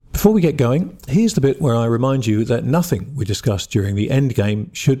Before we get going, here's the bit where I remind you that nothing we discuss during the end game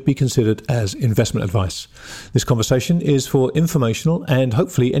should be considered as investment advice. This conversation is for informational and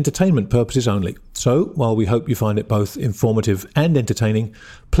hopefully entertainment purposes only. So, while we hope you find it both informative and entertaining,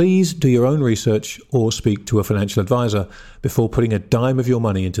 please do your own research or speak to a financial advisor before putting a dime of your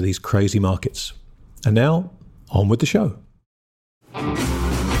money into these crazy markets. And now, on with the show.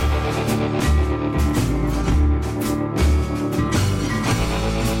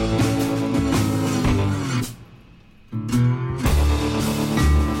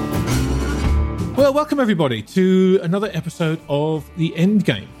 Well, welcome everybody to another episode of The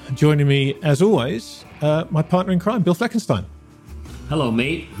Endgame. Joining me, as always, my partner in crime, Bill Fleckenstein. Hello,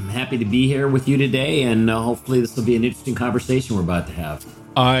 mate. I'm happy to be here with you today, and hopefully this will be an interesting conversation we're about to have.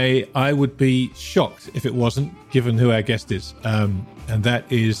 I would be shocked if it wasn't, given who our guest is. And that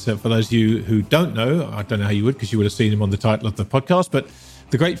is, for those of you who don't know, I don't know how you would, because you would have seen him on the title of the podcast, but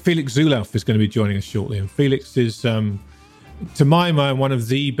the great Felix Zulauf is going to be joining us shortly. And Felix is, to my mind, one of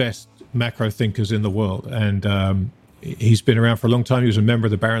the best macro thinkers in the world, and he's been around for a long time. He was a member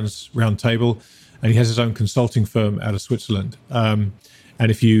of the Barron's Round Table, and he has his own consulting firm out of Switzerland. And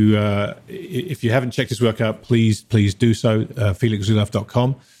if you haven't checked his work out, please do so.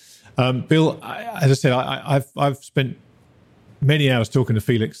 FelixZulauf.com. Bill, as I said, I've spent many hours talking to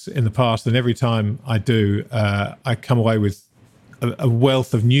Felix in the past, and every time I do, I come away with a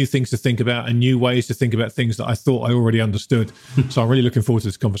wealth of new things to think about and new ways to think about things that I thought I already understood. So I'm really looking forward to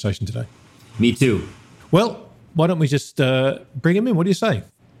this conversation today. Me too. Well, why don't we just bring him in? What do you say?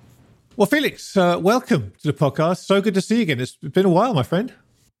 Well, Felix, welcome to the podcast. So good to see you again. It's been a while, my friend.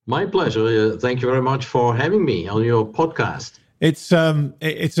 My pleasure. Thank you very much for having me on your podcast. It's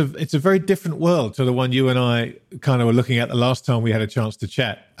a very different world to the one you and I kind of were looking at the last time we had a chance to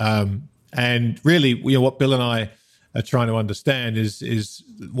chat. And really, what Bill and I are trying to understand is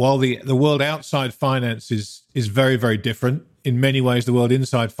while the world outside finance is very, very different, in many ways the world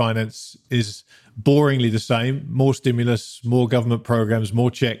inside finance is boringly the same: more stimulus, more government programs, more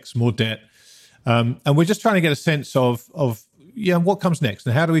checks, more debt. And we're just trying to get a sense of what comes next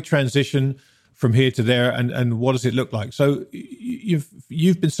and how do we transition from here to there, and what does it look like? So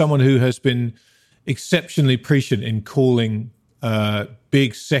you've been someone who has been exceptionally prescient in calling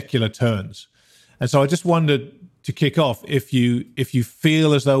big secular turns. And so I just wondered, to kick off, if you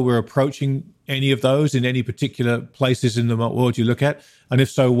feel as though we're approaching any of those in any particular places in the world you look at, and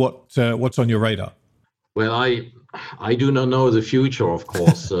if so, what's on your radar? Well, I do not know the future, of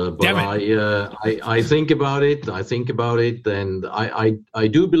course, but I think about it. And I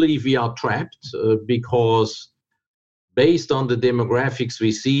do believe we are trapped because based on the demographics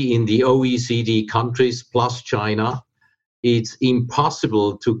we see in the OECD countries plus China, it's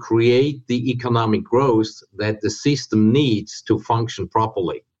impossible to create the economic growth that the system needs to function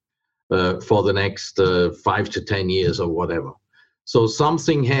properly for the next 5 to 10 years or whatever. So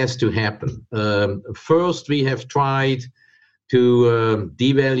something has to happen. First, we have tried to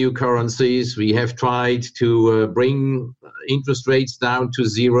devalue currencies. We have tried to bring interest rates down to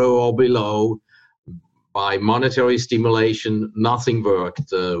zero or below by monetary stimulation. Nothing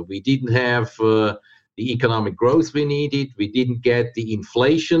worked. We didn't have the economic growth we needed. We didn't get the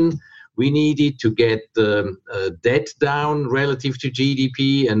inflation we needed to get the debt down relative to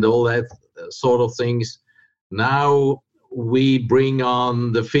GDP and all that sort of things. Now we bring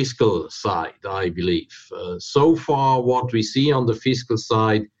on the fiscal side, I believe. So far, what we see on the fiscal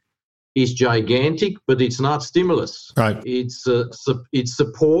side is gigantic, but it's not stimulus. Right. It's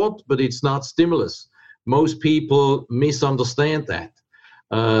support, but it's not stimulus. Most people misunderstand that.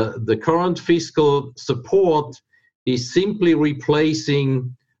 The current fiscal support is simply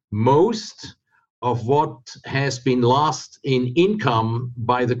replacing most of what has been lost in income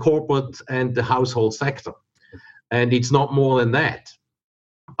by the corporate and the household sector. And it's not more than that.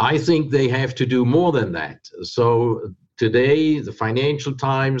 I think they have to do more than that. So today, the Financial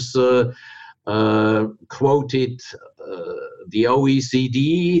Times quoted the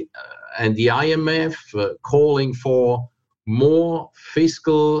OECD and the IMF calling for more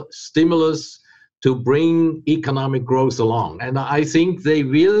fiscal stimulus to bring economic growth along. And I think they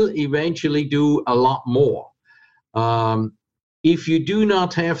will eventually do a lot more. If you do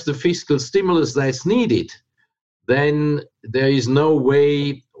not have the fiscal stimulus that's needed, then there is no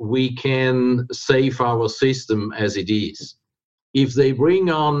way we can save our system as it is. If they bring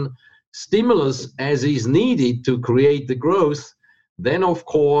on stimulus as is needed to create the growth, then of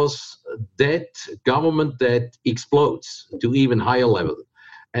course government debt explodes to even higher level.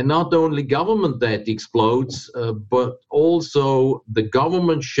 And not only government debt explodes, but also the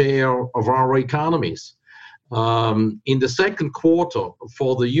government share of our economies. In the second quarter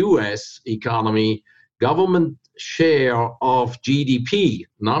for the US economy, government share of GDP,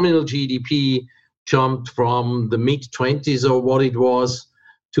 nominal GDP, jumped from the mid-20s or what it was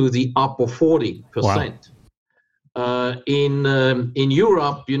to the upper 40%. Wow. In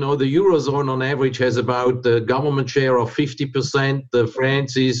Europe, the Eurozone on average has about the government share of 50%.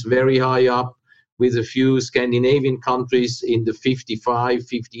 France is very high up, with a few Scandinavian countries in the 55,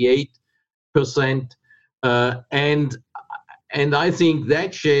 58%. And I think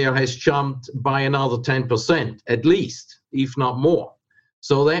that share has jumped by another 10%, at least, if not more.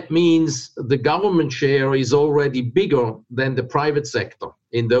 So that means the government share is already bigger than the private sector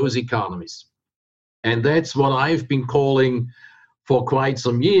in those economies. And that's what I've been calling for quite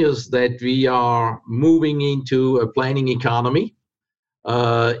some years, that we are moving into a planning economy.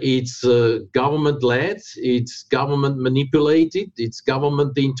 It's government-led, it's government-manipulated, it's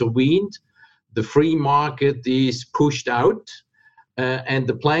government-intervened. The free market is pushed out, and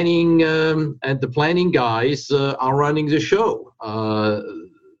the planning guys are running the show.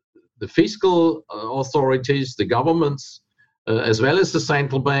 The fiscal authorities, the governments, as well as the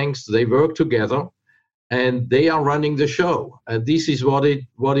central banks, they work together, and they are running the show. And this is what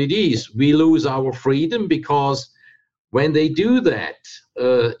it is. We lose our freedom because when they do that,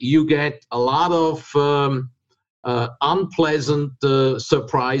 you get a lot of unpleasant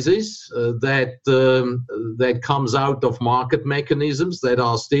surprises that comes out of market mechanisms that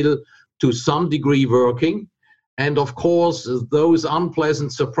are still to some degree working. And of course, those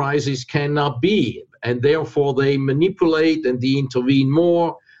unpleasant surprises cannot be. And therefore, they manipulate and they intervene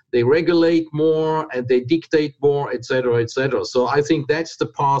more, they regulate more, and they dictate more, et cetera, et cetera. So I think that's the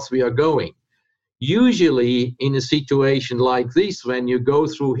path we are going. Usually, in a situation like this, when you go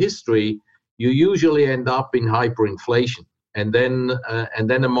through history, you usually end up in hyperinflation and then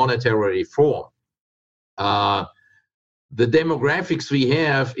a monetary reform. The demographics we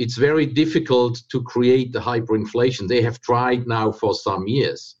have, it's very difficult to create the hyperinflation. They have tried now for some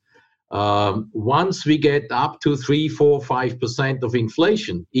years. Once we get up to 3, 4, 5% of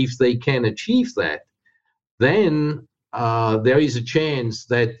inflation, if they can achieve that, then there is a chance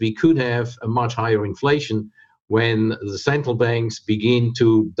that we could have a much higher inflation when the central banks begin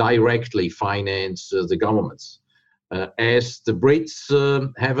to directly finance the governments. As the Brits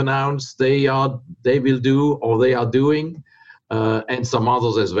have announced they will do, or they are doing, and some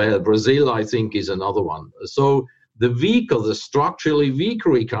others as well. Brazil, I think, is another one. So the structurally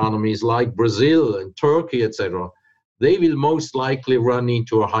weaker economies like Brazil and Turkey, etc., they will most likely run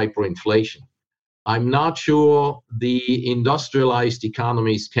into a hyperinflation. I'm not sure the industrialized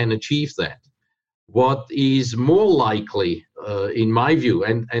economies can achieve that. What is more likely, in my view,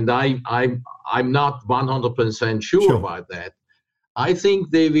 and I'm not 100% sure about that, I think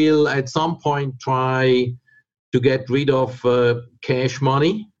they will at some point try to get rid of cash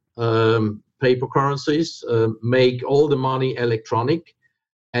money, paper currencies, make all the money electronic,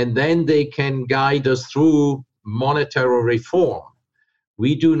 and then they can guide us through monetary reform.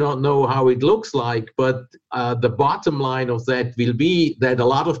 We do not know how it looks like, but the bottom line of that will be that a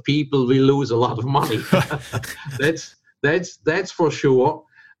lot of people will lose a lot of money. That's for sure.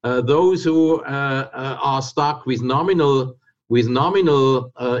 Those who are stuck with nominal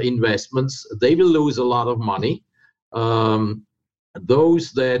investments, they will lose a lot of money.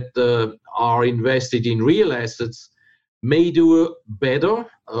 Those that are invested in real assets may do better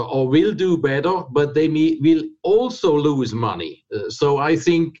or will do better, but they will also lose money. So I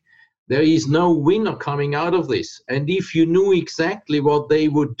think there is no winner coming out of this. And if you knew exactly what they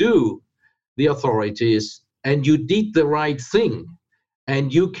would do, the authorities, and you did the right thing,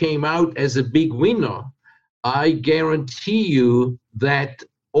 and you came out as a big winner, I guarantee you that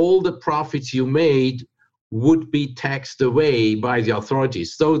all the profits you made would be taxed away by the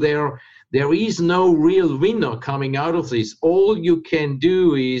authorities. So there is no real winner coming out of this. All you can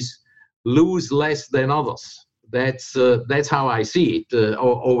do is lose less than others. That's how I see it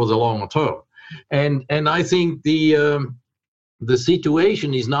over the long term. And I think the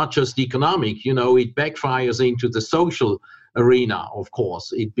situation is not just economic. It backfires into the social arena. Of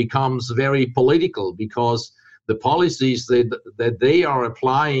course, it becomes very political because the policies that they are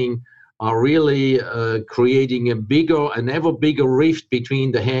applying are really creating an ever bigger rift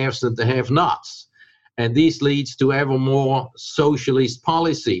between the haves and the have-nots. And this leads to ever more socialist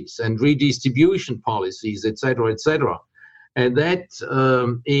policies and redistribution policies, et cetera, et cetera. And that,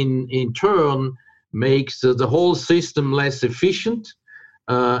 in turn, makes the whole system less efficient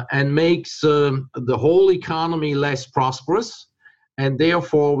and makes the whole economy less prosperous. And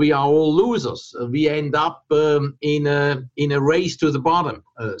therefore, we are all losers. We end up in a race to the bottom,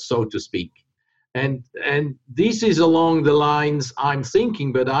 so to speak. And this is along the lines I'm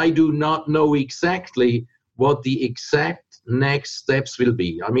thinking, but I do not know exactly what the exact next steps will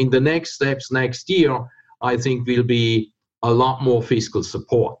be. I mean, the next steps next year, I think, will be a lot more fiscal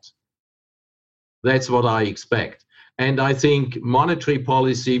support. That's what I expect. And I think monetary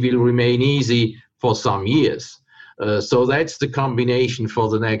policy will remain easy for some years. So that's the combination for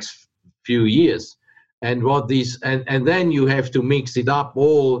the next few years. And and then you have to mix it up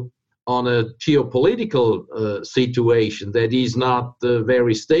all on a geopolitical situation that is not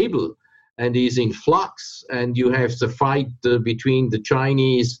very stable and is in flux. And you have the fight between the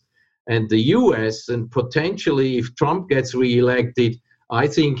Chinese and the US. And potentially, if Trump gets reelected, I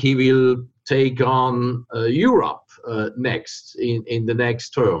think he will take on Europe next in the next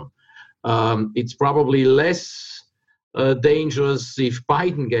term. It's probably less dangerous if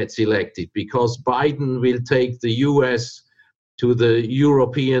Biden gets elected, because Biden will take the US to the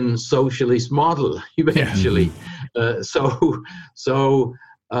European socialist model eventually. Yeah. So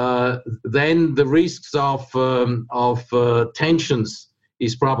then the risks of tensions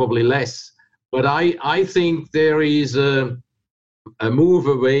is probably less. But I think there is a move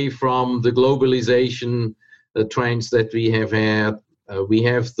away from the globalization trends that we have had. We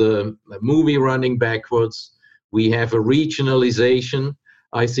have the movie running backwards. We have a regionalization.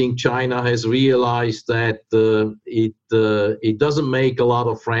 I think China has realized that it doesn't make a lot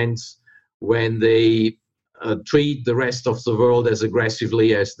of friends when they treat the rest of the world as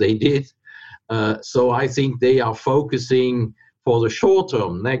aggressively as they did. So I think they are focusing for the short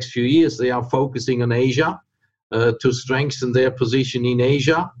term, next few years, they are focusing on Asia to strengthen their position in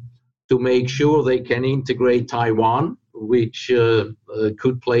Asia, to make sure they can integrate Taiwan, which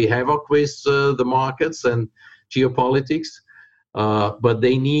could play havoc with the markets and geopolitics. But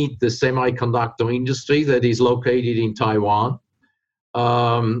they need the semiconductor industry that is located in Taiwan.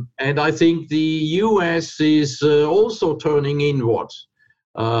 And I think the US is also turning inward.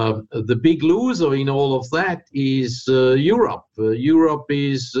 The big loser in all of that is Europe. Europe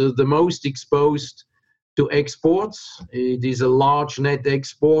is the most exposed to exports. It is a large net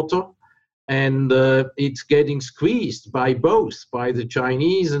exporter, and it's getting squeezed by both, by the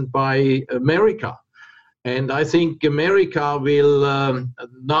Chinese and by America. And I think America will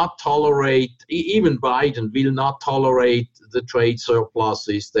not tolerate, even Biden will not tolerate the trade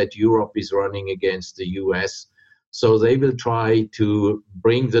surpluses that Europe is running against the US. So they will try to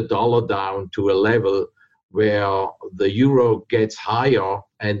bring the dollar down to a level where the euro gets higher,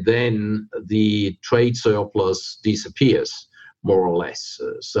 and then the trade surplus disappears, more or less.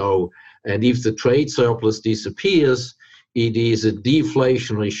 And if the trade surplus disappears, it is a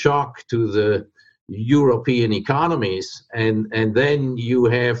deflationary shock to the European economies, and then you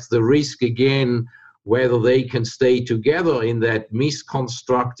have the risk again whether they can stay together in that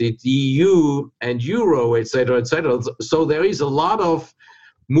misconstructed EU and euro, et cetera, et cetera. So there is a lot of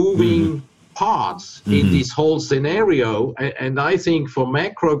moving parts in this whole scenario, and I think for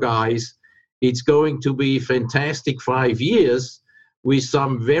macro guys, it's going to be fantastic 5 years with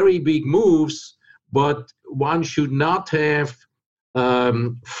some very big moves, but one should not have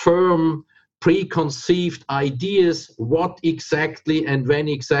firm preconceived ideas what exactly and when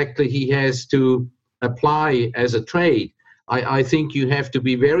exactly he has to apply as a trade. I think you have to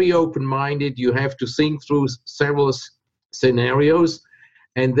be very open-minded. You have to think through several scenarios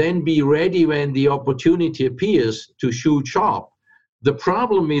and then be ready when the opportunity appears to shoot sharp. The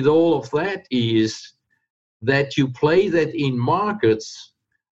problem with all of that is that you play that in markets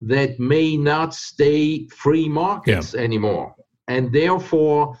that may not stay free markets anymore. And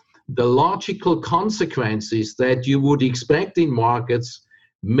therefore, the logical consequences that you would expect in markets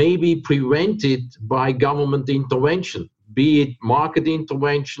may be prevented by government intervention, be it market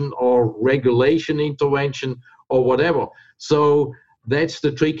intervention or regulation intervention or whatever. So that's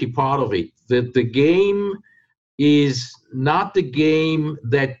the tricky part of it, that the game is not the game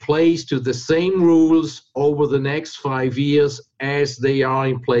that plays to the same rules over the next 5 years as they are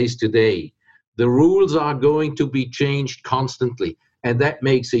in place today. The rules are going to be changed constantly, and that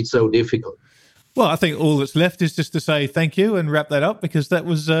makes it so difficult. Well, I think all that's left is just to say thank you and wrap that up, because that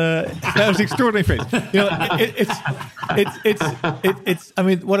was extraordinary, Fritz. It's. I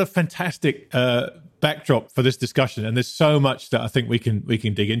mean, what a fantastic backdrop for this discussion, and there's so much that I think we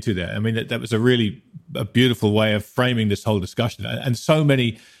can dig into there. I mean, that was a beautiful way of framing this whole discussion, and so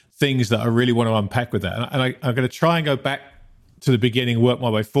many things that I really want to unpack with that. And I'm going to try and go back to the beginning and work my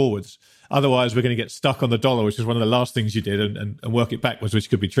way forwards. Otherwise, we're going to get stuck on the dollar, which is one of the last things you did, and work it backwards, which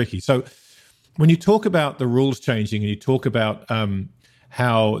could be tricky. So when you talk about the rules changing and you talk about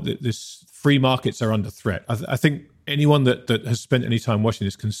how this free markets are under threat, I think anyone that has spent any time watching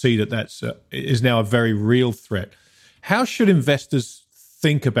this can see that is now a very real threat. How should investors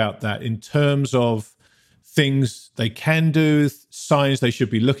think about that in terms of things they can do, signs they should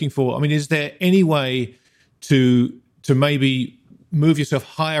be looking for? I mean, is there any way to maybe move yourself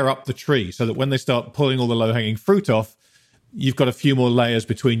higher up the tree so that when they start pulling all the low-hanging fruit off, you've got a few more layers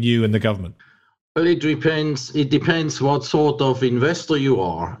between you and the government? Well, it depends. It depends what sort of investor you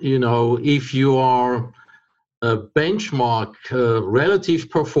are. If you are a benchmark relative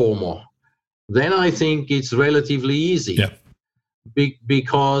performer, then I think it's relatively easy. Yeah.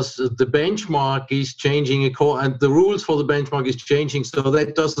 Because the benchmark is changing and the rules for the benchmark is changing, so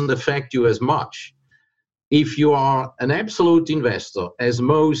that doesn't affect you as much. If you are an absolute investor, as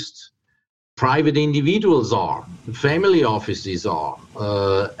most private individuals are, family offices are,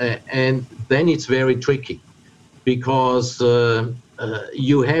 and then it's very tricky, because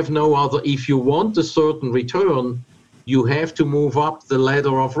you have no other. If you want a certain return, you have to move up the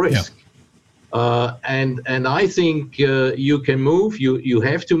ladder of risk. Yeah. And I think you can move. You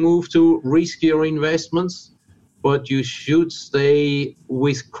have to move to riskier investments, but you should stay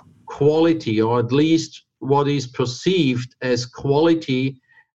with quality, or at least what is perceived as quality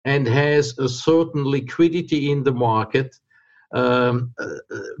and has a certain liquidity in the market.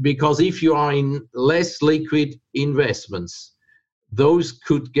 Because if you are in less liquid investments, those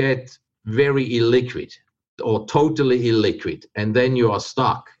could get very illiquid or totally illiquid, and then you are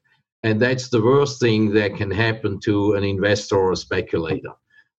stuck. And that's the worst thing that can happen to an investor or a speculator.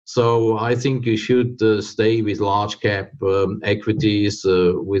 So I think you should stay with large cap equities,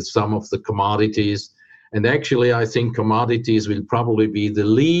 with some of the commodities. And actually, I think commodities will probably be the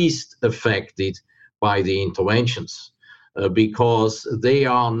least affected by the interventions, because they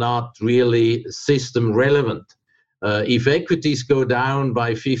are not really system relevant. If equities go down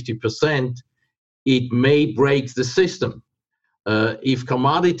by 50%, it may break the system. If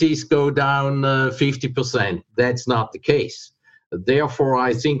commodities go down 50%, that's not the case. Therefore,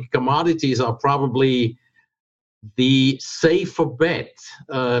 I think commodities are probably the safer bet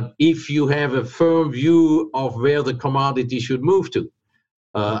if you have a firm view of where the commodity should move to.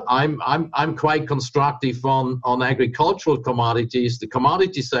 I'm quite constructive on agricultural commodities. The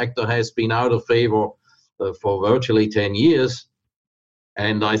commodity sector has been out of favor for virtually 10 years,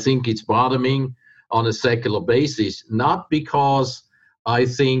 and I think it's bottoming on a secular basis, not because I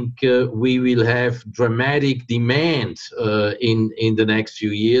think we will have dramatic demand in the next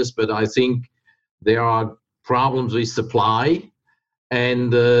few years, but I think there are problems with supply,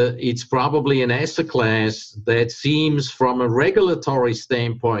 and it's probably an asset class that seems, from a regulatory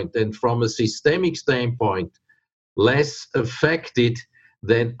standpoint and from a systemic standpoint, less affected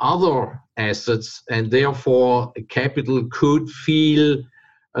than other assets, and therefore capital could feel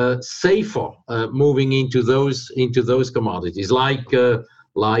safer moving into those commodities, like the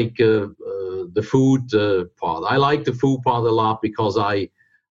food part. I like the food part a lot because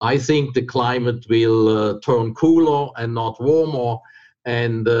I think the climate will turn cooler and not warmer,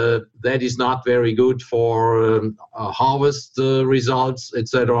 and that is not very good for harvest results,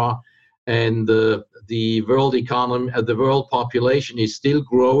 etc. And the world economy, the world population is still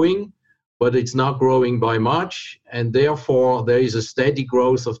growing, but it's not growing by much, and therefore there is a steady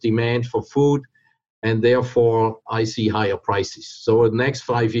growth of demand for food, and therefore I see higher prices. So in the next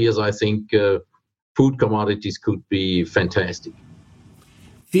 5 years, I think food commodities could be fantastic.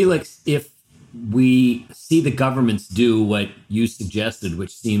 Felix, if we see the governments do what you suggested,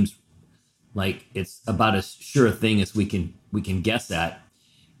 which seems like it's about as sure a thing as we can guess at,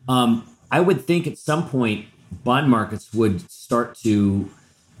 I would think at some point bond markets would start to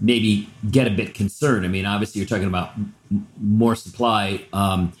maybe get a bit concerned. I mean, obviously you're talking about more supply,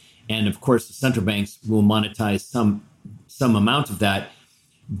 and of course the central banks will monetize some amount of that.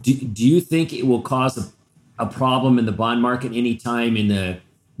 Do you think it will cause a problem in the bond market anytime in the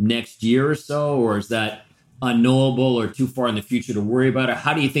next year or so, or is that unknowable or too far in the future to worry about? Or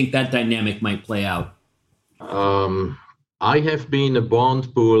how do you think that dynamic might play out? I have been a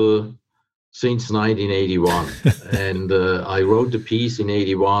bond bull since 1981, and I wrote a piece in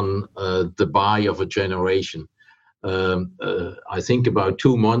 81, The Buy of a Generation. I think about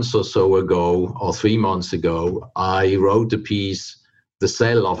 2 months or so ago, or 3 months ago, I wrote a piece, The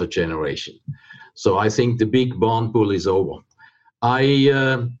Sell of a Generation. So I think the big bond bull is over.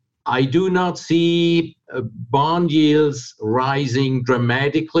 I do not see bond yields rising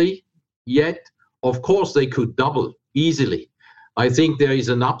dramatically yet. Of course, they could double easily. I think there is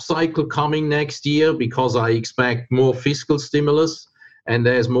an upcycle coming next year because I expect more fiscal stimulus. And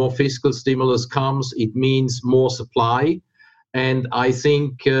as more fiscal stimulus comes, it means more supply. And I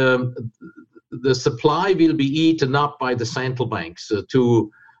think the supply will be eaten up by the central banks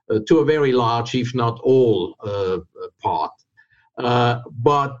to a very large, if not all, part.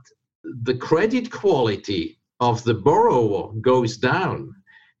 But the credit quality of the borrower goes down,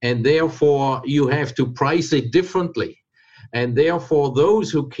 and therefore you have to price it differently. And therefore those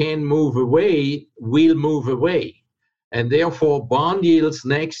who can move away will move away. And therefore bond yields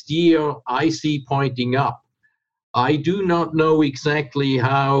next year I see pointing up. I do not know exactly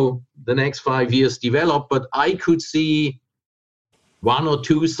how the next 5 years develop, but I could see 1 or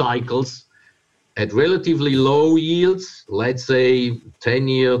 2 cycles at relatively low yields, let's say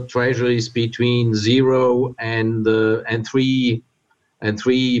 10-year treasuries between 0 and 3%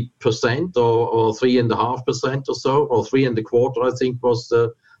 or 3.5% or so, or 3.25%, I think was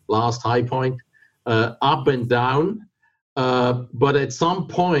the last high point, up and down. But at some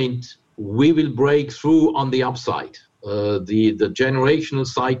point, we will break through on the upside. The generational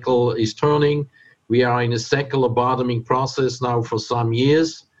cycle is turning. We are in a secular bottoming process now for some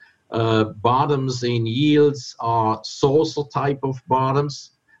years. Bottoms in yields are saucer type of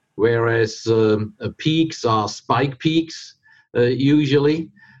bottoms, whereas peaks are spike peaks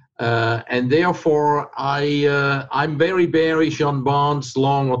usually. And therefore, I'm very bearish on bonds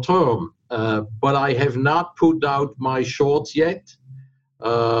longer term, but I have not put out my shorts yet.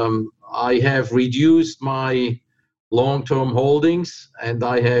 I have reduced my long-term holdings, and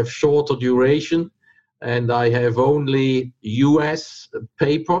I have shorter duration, and I have only US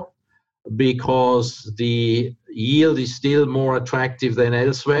paper because the yield is still more attractive than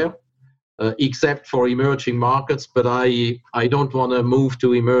elsewhere, except for emerging markets. But I don't want to move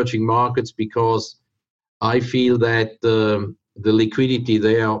to emerging markets because I feel that the liquidity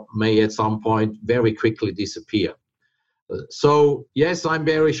there may at some point very quickly disappear. So yes, I'm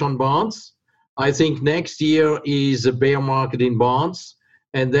bearish on bonds. I think next year is a bear market in bonds,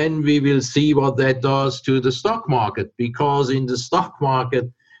 and then we will see what that does to the stock market, because in the stock market,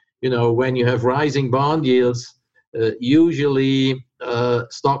 when you have rising bond yields, usually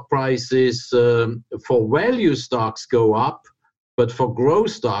stock prices for value stocks go up, but for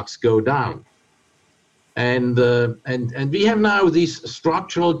growth stocks go down. And we have now this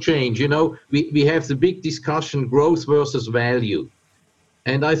structural change. We have the big discussion, growth versus value.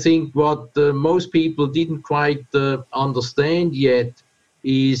 And I think what most people didn't quite understand yet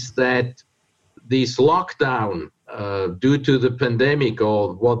is that this lockdown due to the pandemic,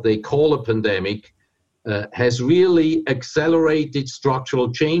 or what they call a pandemic, has really accelerated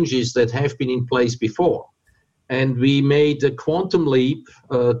structural changes that have been in place before. And we made a quantum leap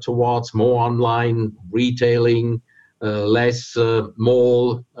towards more online retailing, less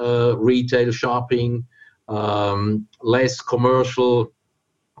mall retail shopping, less commercial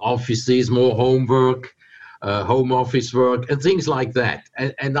offices, more homework, home office work, and things like that.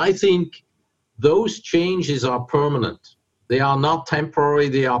 And I think those changes are permanent. They are not temporary.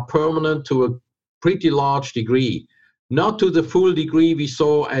 They are permanent to a pretty large degree. Not to the full degree we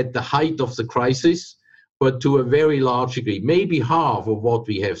saw at the height of the crisis, but to a very large degree, maybe half of what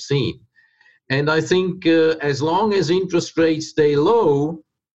we have seen. And I think as long as interest rates stay low,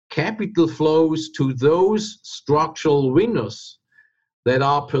 capital flows to those structural winners that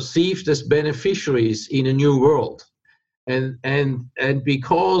are perceived as beneficiaries in a new world. And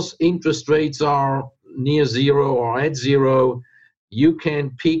because interest rates are near zero or at zero, you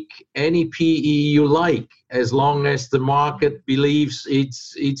can pick any PE you like as long as the market believes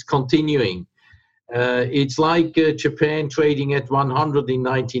it's continuing. It's like Japan trading at 100 in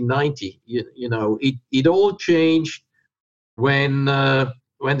 1990. It all changed when the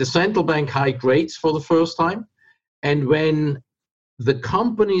central bank hiked rates for the first time, and when the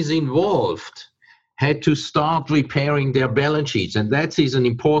companies involved had to start repairing their balance sheets, and that is an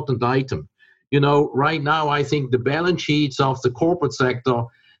important item. Right now, I think the balance sheets of the corporate sector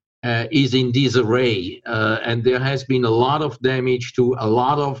is in disarray, and there has been a lot of damage to a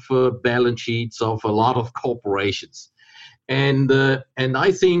lot of balance sheets of a lot of corporations. And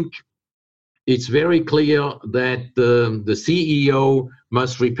I think it's very clear that the CEO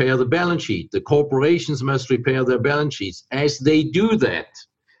must repair the balance sheet. The corporations must repair their balance sheets. As they do that,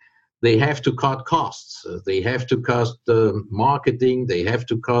 they have to cut costs. They have to cut marketing. They have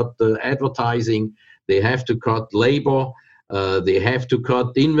to cut advertising. They have to cut labor. They have to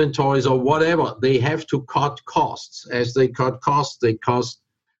cut inventories or whatever. They have to cut costs. As they cut costs, they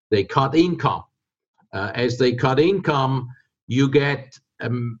cut income. As they cut income, you get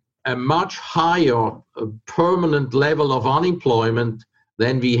a much higher permanent level of unemployment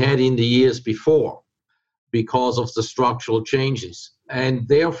than we had in the years before because of the structural changes. And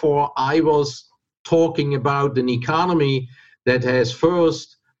therefore, I was talking about an economy that has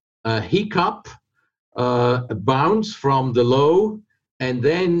first a hiccup, a bounce from the low, and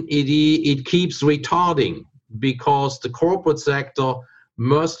then it keeps retarding because the corporate sector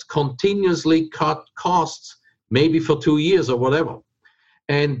must continuously cut costs, maybe for 2 years or whatever.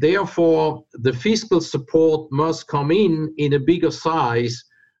 And therefore, the fiscal support must come in a bigger size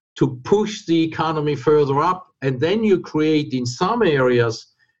to push the economy further up. And then you create, in some areas,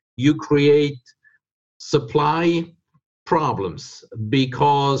 you create supply problems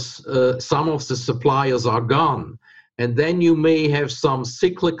because some of the suppliers are gone. And then you may have some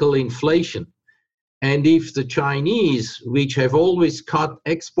cyclical inflation. And if the Chinese, which have always cut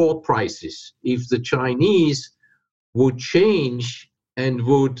export prices, if the Chinese would change and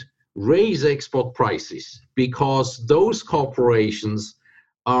would raise export prices because those corporations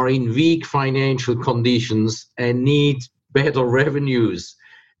are in weak financial conditions and need better revenues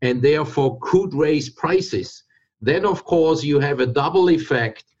and therefore could raise prices, then of course you have a double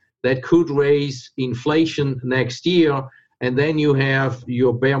effect that could raise inflation next year, and then you have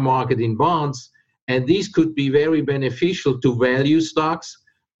your bear market in bonds, and these could be very beneficial to value stocks,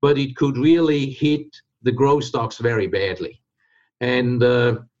 but it could really hit the growth stocks very badly. And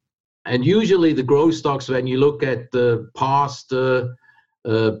usually the growth stocks, when you look at the past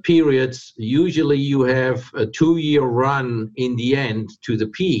periods, usually you have a 2-year run in the end to the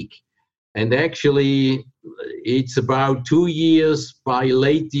peak. And actually, it's about 2 years by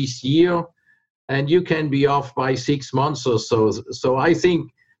late this year, and you can be off by 6 months or so. So I think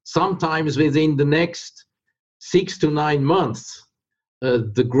sometimes within the next 6 to 9 months,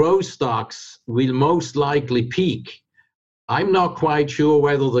 the growth stocks will most likely peak. I'm not quite sure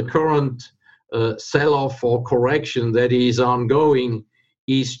whether the current sell-off or correction that is ongoing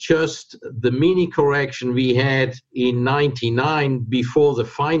is just the mini correction we had in 99 before the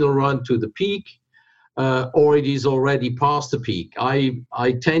final run to the peak, or it is already past the peak.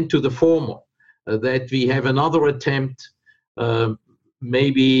 I tend to the former, that we have another attempt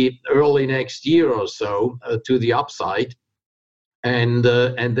maybe early next year or so to the upside, and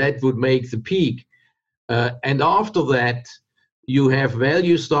that would make the peak. And after that, you have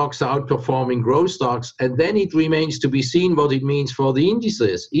value stocks outperforming growth stocks, and then it remains to be seen what it means for the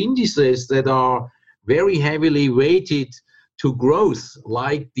indices. Indices that are very heavily weighted to growth,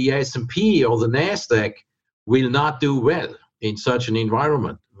 like the S&P or the NASDAQ, will not do well in such an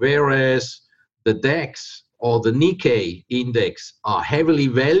environment, whereas the DAX or the Nikkei index are heavily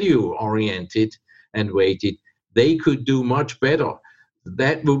value-oriented and weighted. They could do much better.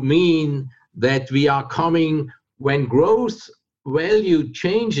 That would mean that we are coming, when growth value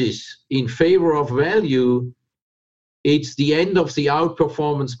changes in favor of value, it's the end of the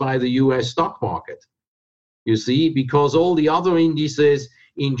outperformance by the US stock market, you see, because all the other indices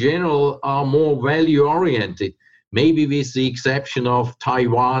in general are more value oriented, maybe with the exception of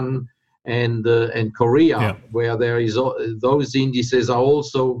Taiwan and Korea, where there is those indices are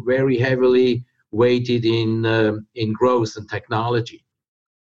also very heavily weighted in growth and technology.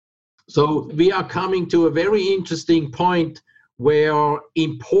 So we are coming to a very interesting point where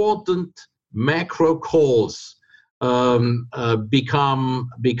important macro calls become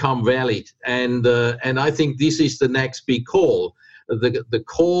valid, and I think this is the next big call, the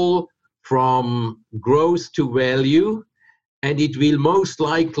call from growth to value, and it will most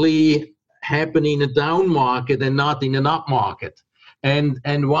likely happen in a down market and not in an up market.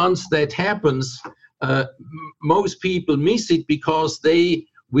 And once that happens, most people miss it because they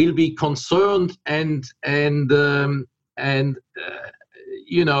will be concerned and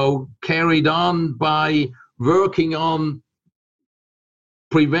carried on by working on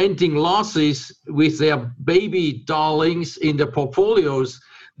preventing losses with their baby darlings in the portfolios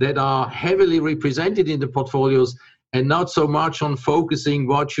that are heavily represented in the portfolios, and not so much on focusing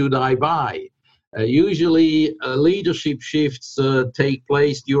what should I buy. Usually leadership shifts take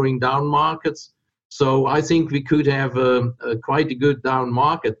place during down markets. So I think we could have quite a good down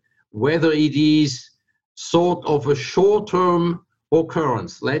market, whether it is sort of a short-term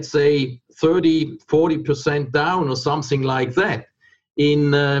occurrence, let's say 30, 40% down or something like that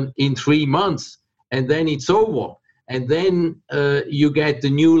in 3 months, and then it's over. And then you get the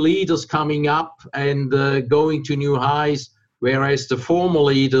new leaders coming up and going to new highs, whereas the former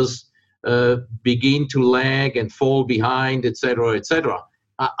leaders begin to lag and fall behind, etc., etc.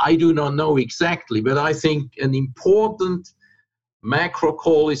 I do not know exactly, but I think an important macro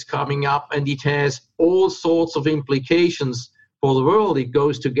call is coming up, and it has all sorts of implications for the world. It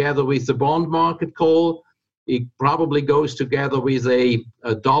goes together with the bond market call. It probably goes together with a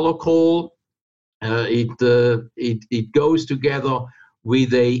dollar call. It goes together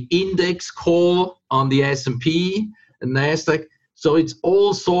with a index call on the S&P and NASDAQ. So it's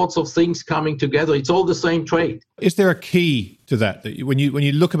all sorts of things coming together. It's all the same trade. Is there a key to that when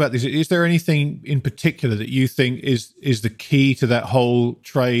you look about this? Is there anything in particular that you think is the key to that whole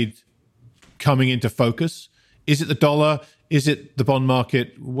trade coming into focus? Is it the dollar? Is it the bond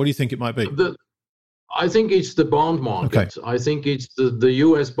market? What do you think it might be? I think it's the bond market. Okay. I think it's the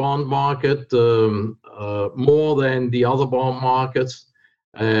U.S. bond market more than the other bond markets.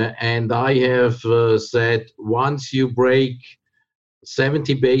 And I have said once you break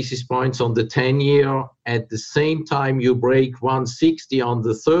 70 basis points on the 10-year, at the same time you break 160 on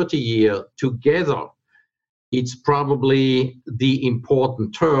the 30-year together, it's probably the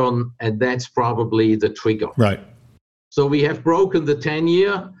important turn, and that's probably the trigger. Right. So we have broken the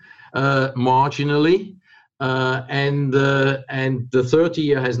 10-year marginally, and the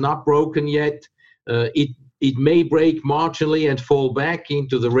 30-year has not broken yet. It may break marginally and fall back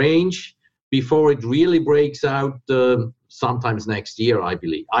into the range before it really breaks out sometimes next year, I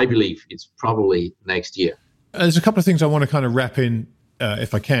believe. I believe it's probably next year. There's a couple of things I want to kind of wrap in,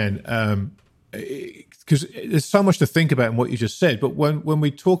 if I can, because there's so much to think about in what you just said. But when we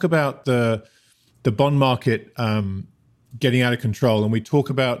talk about the bond market getting out of control, and we talk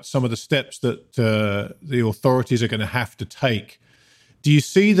about some of the steps that the authorities are going to have to take, do you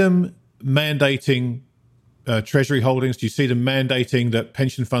see them mandating treasury holdings? Do you see them mandating that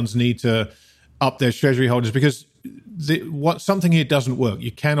pension funds need to up their treasury holdings? Because something here doesn't work.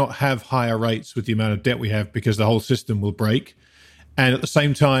 You cannot have higher rates with the amount of debt we have, because the whole system will break. And at the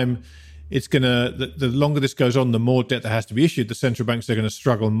same time, it's going to, the longer this goes on, the more debt that has to be issued. The central banks are going to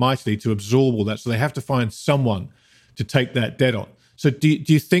struggle mightily to absorb all that. So they have to find someone to take that debt on. So do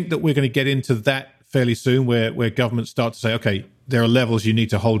you think that we're going to get into that fairly soon, where governments start to say, okay, there are levels you need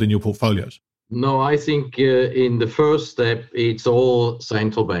to hold in your portfolios? No, I think in the first step, it's all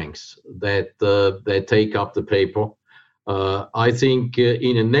central banks that take up the paper. I think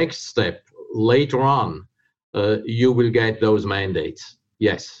in the next step, later on, you will get those mandates.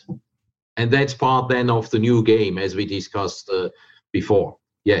 Yes. And that's part then of the new game, as we discussed before.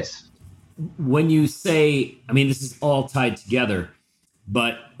 Yes. When you say, I mean, this is all tied together,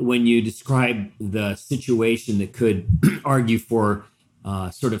 but when you describe the situation that could argue for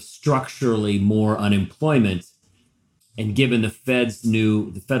sort of structurally more unemployment, and given the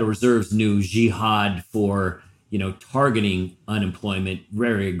Federal Reserve's new jihad for, targeting unemployment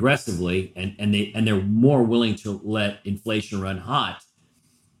very aggressively, and they're more willing to let inflation run hot,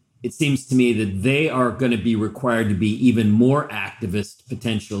 it seems to me that they are going to be required to be even more activist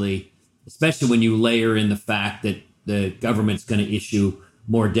potentially, especially when you layer in the fact that the government's going to issue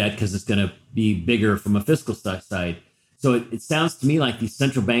more debt because it's going to be bigger from a fiscal side. So it sounds to me like these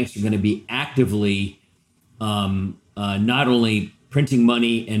central banks are going to be actively not only printing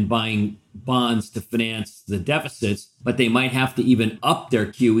money and buying bonds to finance the deficits, but they might have to even up their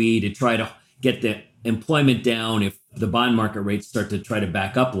QE to try to get the employment down if the bond market rates start to try to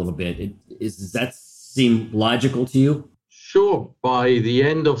back up a little bit. Does that seem logical to you? Sure. By the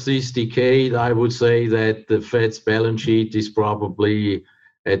end of this decade, I would say that the Fed's balance sheet is probably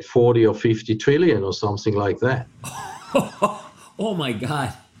at 40 or 50 trillion or something like that. Oh my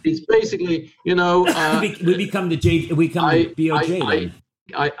God! It's basically, we become the BOJ.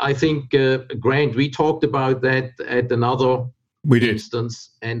 I think, Grant, we talked about that at another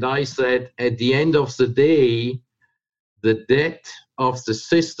instance, and I said at the end of the day, the debt of the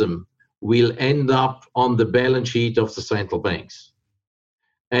system will end up on the balance sheet of the central banks,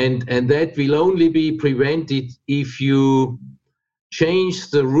 and that will only be prevented if you change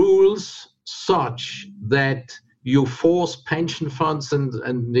the rules such that you force pension funds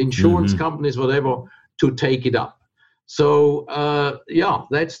and insurance companies, whatever, to take it up. So,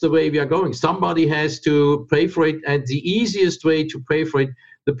 that's the way we are going. Somebody has to pay for it. And the easiest way to pay for it,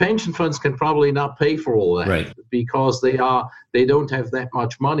 the pension funds can probably not pay for all that, right, because they don't have that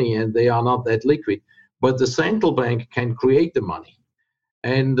much money and they are not that liquid. But the central bank can create the money.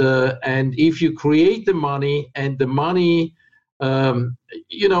 And if you create the money, and the money,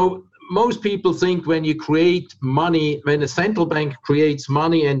 most people think when you create money, when a central bank creates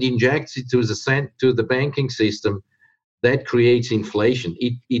money and injects it to the banking system, that creates inflation.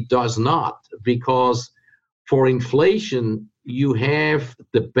 It does not, because for inflation, you have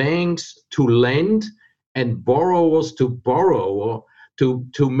the banks to lend and borrowers to borrow,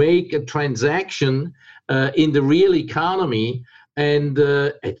 to make a transaction in the real economy,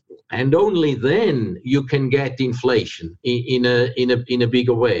 and only then you can get inflation in a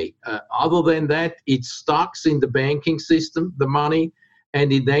bigger way. Other than that, it's stocks in the banking system, the money,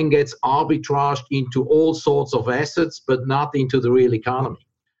 and it then gets arbitraged into all sorts of assets, but not into the real economy.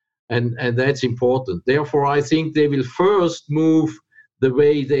 and that's important. Therefore, I think they will first move the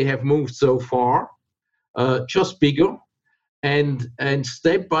way they have moved so far, just bigger, and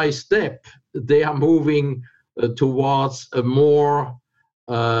step by step they are moving towards a more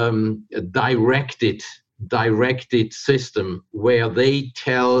directed system where they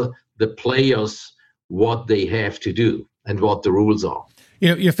tell the players what they have to do and what the rules are.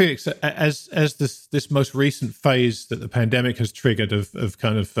 Felix, as this most recent phase that the pandemic has triggered of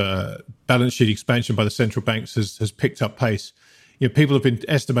kind of balance sheet expansion by the central banks has picked up pace. People have been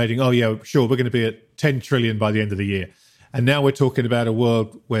estimating, we're going to be at 10 trillion by the end of the year. And now we're talking about a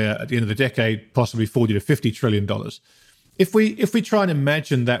world where at the end of the decade, possibly 40 to 50 trillion dollars. If we try and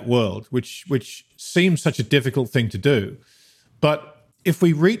imagine that world, which seems such a difficult thing to do, but if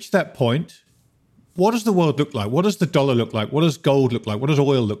we reach that point, what does the world look like? What does the dollar look like? What does gold look like? What does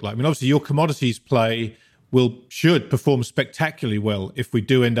oil look like? I mean, obviously, your commodities play should perform spectacularly well if we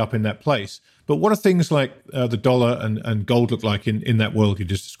do end up in that place. But what are things like the dollar and gold look like in that world you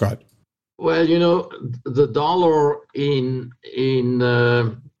just described? Well, the dollar in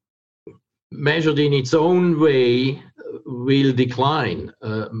measured in its own way will decline.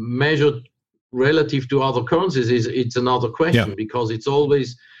 Measured relative to other currencies it's another question, because it's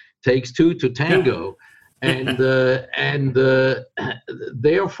always takes two to tango, and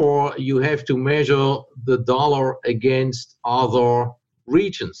therefore you have to measure the dollar against other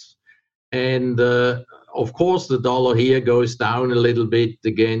regions, and of course the dollar here goes down a little bit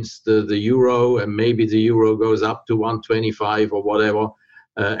against the euro, and maybe the euro goes up to 125 or whatever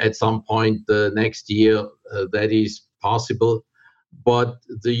at some point next year. That is possible, but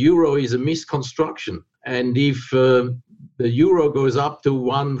the euro is a misconstruction, and if the euro goes up to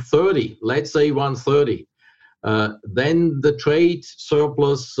 130, let's say 130, then the trade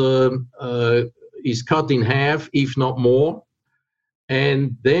surplus is cut in half, if not more.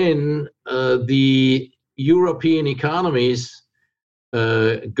 And then the European economies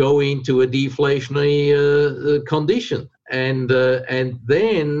go into a deflationary condition. And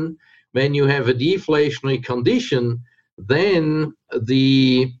then when you have a deflationary condition, then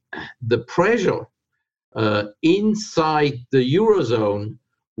the pressure inside the Eurozone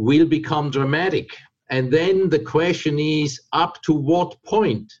will become dramatic. And then the question is, up to what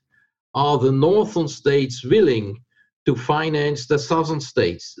point are the northern states willing to finance the southern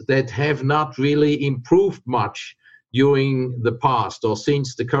states that have not really improved much during the past or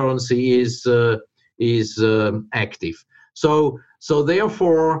since the currency is active? So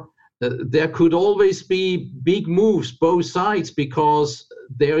therefore, there could always be big moves both sides, because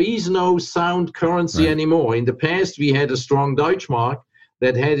there is no sound currency anymore. In the past, we had a strong Deutschmark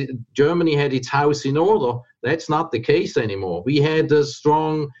Germany had its house in order. That's not the case anymore. We had a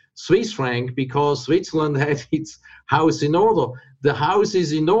strong Swiss franc because Switzerland had its house in order. The house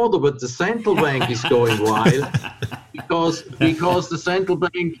is in order, but the central bank is going wild because the central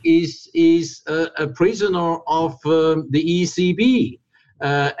bank is a prisoner of the ECB.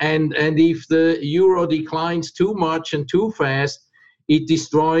 And if the euro declines too much and too fast, it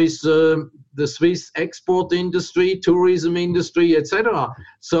destroys the Swiss export industry, tourism industry, etc.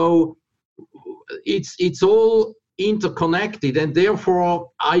 So it's all interconnected, and therefore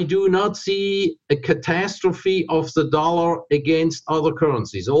I do not see a catastrophe of the dollar against other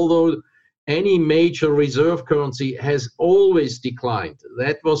currencies, although any major reserve currency has always declined.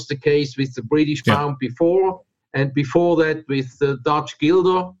 That was the case with the British pound before, and before that with the Dutch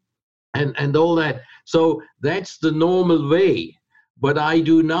guilder and all that. So that's the normal way. But I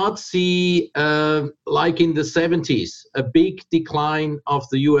do not see, like in the 70s, a big decline of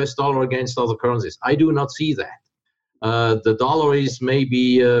the US dollar against other currencies. I do not see that. The dollar is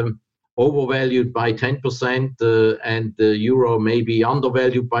maybe overvalued by 10%, and the euro may be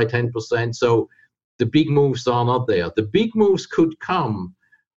undervalued by 10%. So the big moves are not there. The big moves could come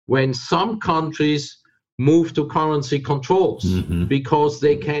when some countries move to currency controls because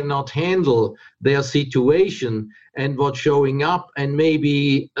they cannot handle their situation and what's showing up, and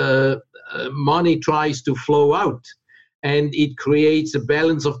maybe money tries to flow out, and it creates a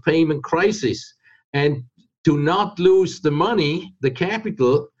balance of payment crisis. And to not lose the money, the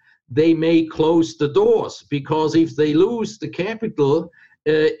capital, they may close the doors, because if they lose the capital,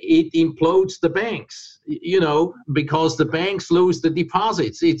 it implodes the banks, because the banks lose the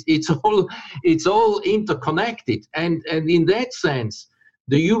deposits. It's all interconnected, and in that sense,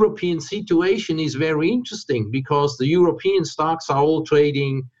 the European situation is very interesting, because the European stocks are all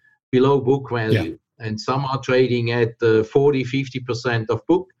trading below book value, and some are trading at 40-50% of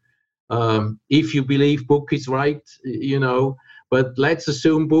book. If you believe book is right, but let's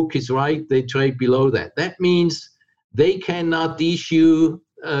assume book is right, they trade below that. That means they cannot issue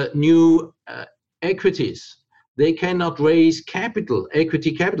new equities. They cannot raise capital,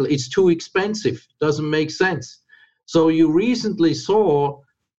 equity capital. It's too expensive. Doesn't make sense. So you recently saw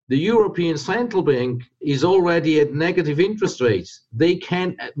the European Central Bank is already at negative interest rates. They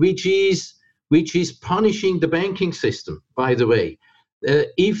can, which is punishing the banking system. By the way,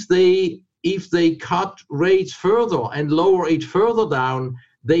 if they cut rates further and lower it further down,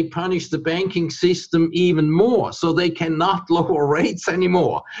 they punish the banking system even more. So they cannot lower rates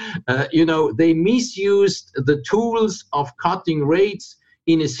anymore. They misused the tools of cutting rates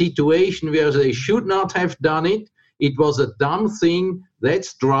in a situation where they should not have done it. It was a dumb thing.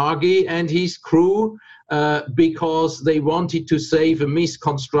 That's Draghi and his crew, because they wanted to save a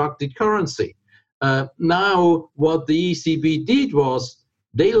misconstructed currency. Now, what the ECB did was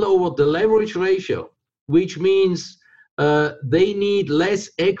they lowered the leverage ratio, which means they need less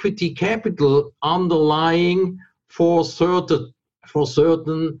equity capital underlying for certain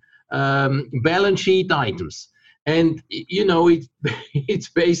balance sheet items. And it's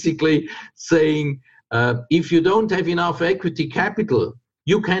basically saying, if you don't have enough equity capital,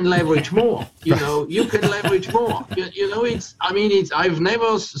 you can leverage more. You can leverage more. I've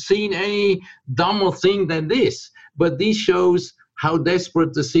never seen any dumber thing than this. But this shows how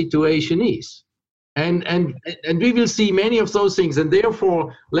desperate the situation is, and we will see many of those things. And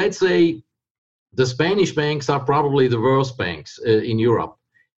therefore, let's say the Spanish banks are probably the worst banks in Europe.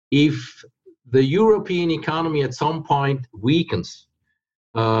 If the European economy at some point weakens,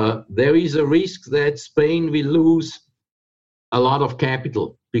 there is a risk that Spain will lose a lot of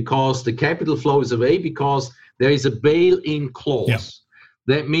capital because the capital flows away because there is a bail-in clause.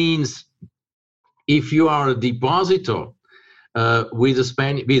 Yeah. That means if you are a depositor with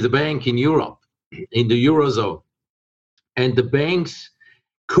a bank in Europe, in the Eurozone, and the banks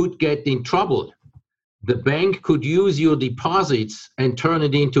could get in trouble, the bank could use your deposits and turn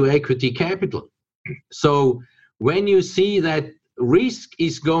it into equity capital. So when you see that risk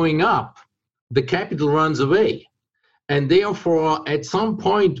is going up, the capital runs away. And therefore, at some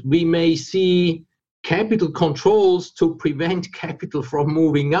point, we may see capital controls to prevent capital from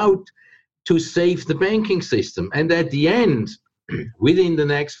moving out to save the banking system. And at the end, within the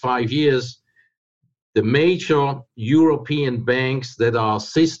next 5 years, the major European banks that are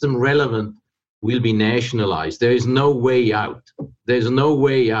system relevant will be nationalized. There is no way out. There's no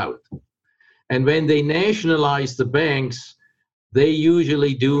way out. And when they nationalize the banks, they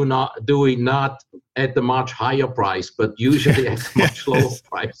usually do it not at the much higher price, but usually at a much lower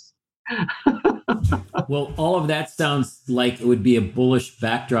price. Well, all of that sounds like it would be a bullish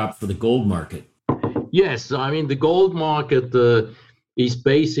backdrop for the gold market. Yes, the gold market is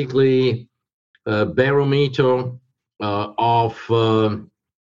basically a barometer of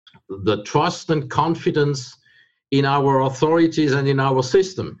the trust and confidence in our authorities and in our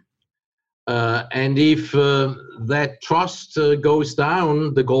system. And if that trust goes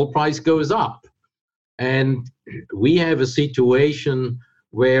down, the gold price goes up. And we have a situation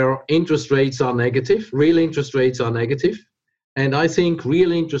where interest rates are negative, real interest rates are negative. And I think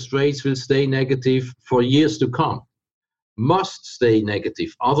real interest rates will stay negative for years to come, must stay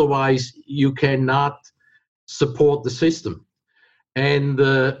negative. Otherwise, you cannot support the system. And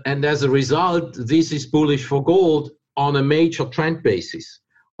as a result, this is bullish for gold on a major trend basis.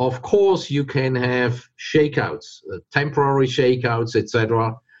 Of course, you can have shakeouts, temporary shakeouts,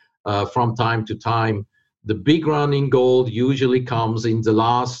 etc., from time to time. The big run in gold usually comes in the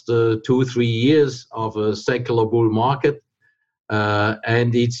last 2-3 years of a secular bull market.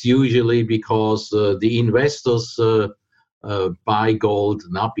 And it's usually because the investors buy gold,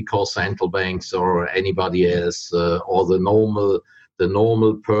 not because central banks or anybody else, or the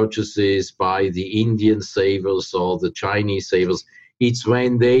normal purchases by the Indian savers or the Chinese savers. It's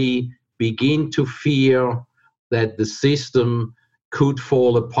when they begin to fear that the system could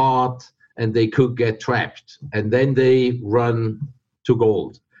fall apart and they could get trapped, and then they run to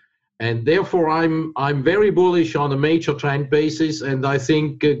gold. And therefore, I'm very bullish on a major trend basis, and I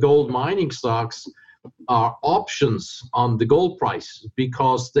think gold mining stocks are options on the gold price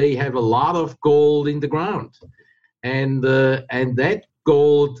because they have a lot of gold in the ground, and that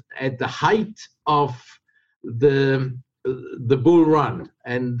gold at the height of the bull run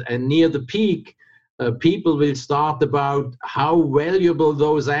and near the peak, people will start about how valuable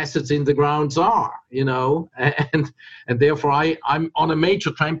those assets in the grounds are, and therefore I'm on a major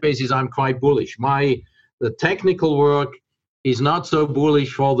trend basis. I'm quite bullish. The technical work is not so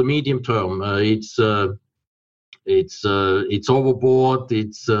bullish for the medium term. It's overbought.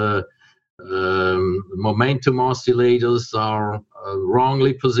 It's momentum oscillators are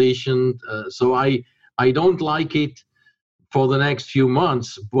wrongly positioned. So I don't like it for the next few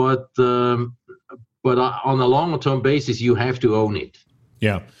months, but on a longer term basis, you have to own it.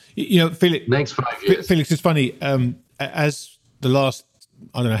 Yeah, Felix. Next 5 years. Felix, it's funny. As the last,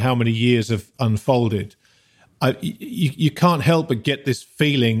 I don't know how many years have unfolded, you can't help but get this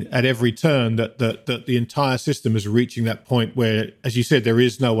feeling at every turn that the entire system is reaching that point where, as you said, there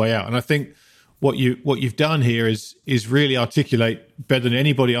is no way out. And I think what you've done here is really articulate better than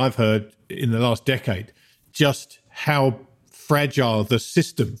anybody I've heard in the last decade just how fragile the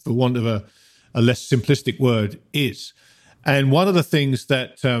system, for want of a less simplistic word, is. And one of the things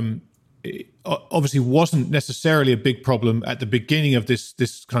that obviously wasn't necessarily a big problem at the beginning of this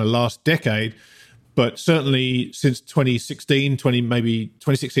kind of last decade, but certainly since 2016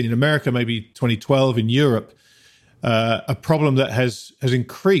 in America, maybe 2012 in Europe, a problem that has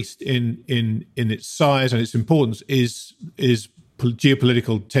increased in its size and its importance is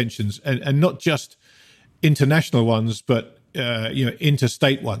geopolitical tensions, and not just international ones, but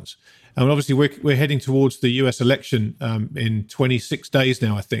interstate ones. And obviously, we're heading towards the U.S. election in 26 days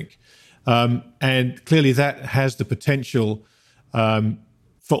now, I think. And clearly that has the potential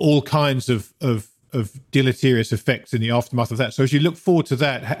for all kinds of deleterious effects in the aftermath of that. So as you look forward to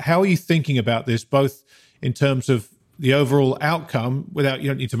that, how are you thinking about this, both in terms of the overall outcome, you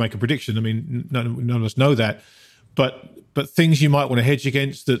don't need to make a prediction. I mean, none of us know that, but things you might want to hedge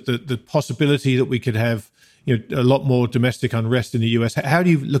against, the possibility that we could have a lot more domestic unrest in the US. How are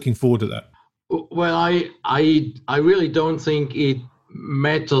you looking forward to that? Well, I really don't think it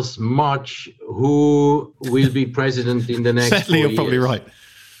matters much who will be president in the next Sadly, 4 you're probably years. right.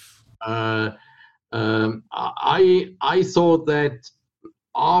 I thought that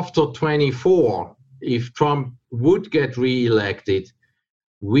after 24, if Trump would get reelected,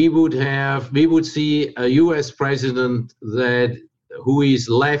 we would see a U.S. president who is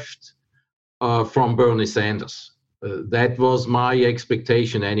left from Bernie Sanders. That was my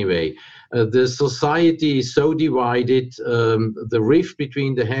expectation anyway. The society is so divided. The rift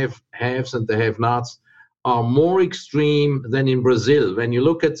between the haves and the have-nots are more extreme than in Brazil. When you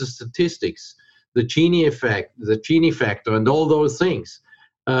look at the statistics, the Gini effect, the Gini factor, and all those things,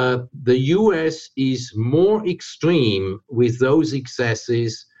 the US is more extreme with those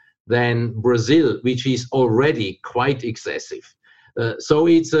excesses than Brazil, which is already quite excessive. So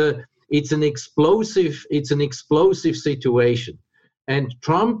it's an explosive situation. And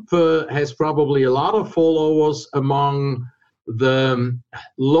Trump has probably a lot of followers among the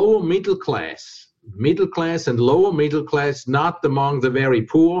lower middle class and lower middle class, not among the very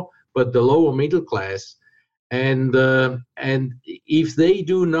poor, but the lower middle class. And if they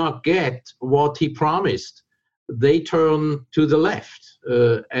do not get what he promised, they turn to the left.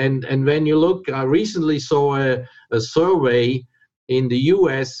 And when you look, I recently saw a survey in the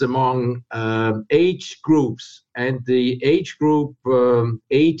US among age groups, and the age group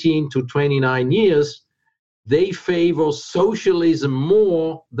 18 to 29 years, they favor socialism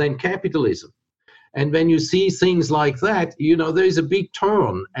more than capitalism. And when you see things like that, there is a big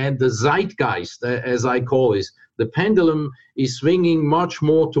turn, and the zeitgeist, as I call it, the pendulum is swinging much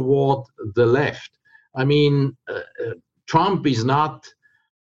more toward the left. I mean, Trump is not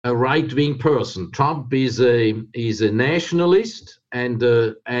a right-wing person. Trump is a nationalist and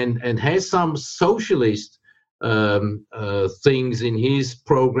has some socialist things in his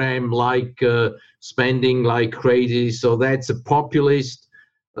program, like spending like crazy. So that's a populist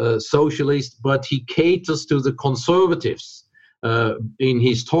socialist, but he caters to the conservatives in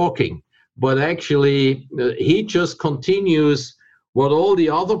his talking. But actually, he just continues what all the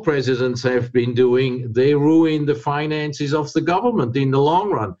other presidents have been doing. They ruin the finances of the government in the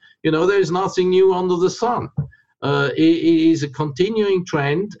long run. There's nothing new under the sun. It is a continuing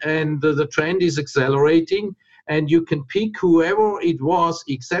trend, and the trend is accelerating. And you can pick whoever it was,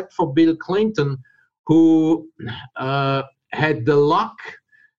 except for Bill Clinton, who had the luck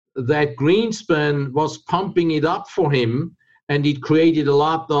that Greenspan was pumping it up for him, and it created a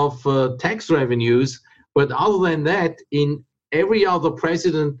lot of tax revenues. But other than that, in every other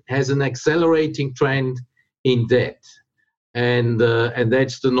president has an accelerating trend in debt, and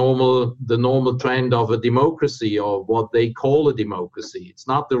that's the normal trend of a democracy, or what they call a democracy. It's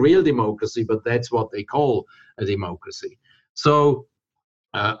not the real democracy, but that's what they call a democracy. So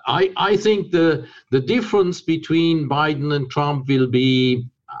I think the difference between Biden and Trump will be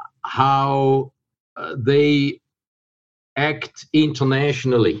how they act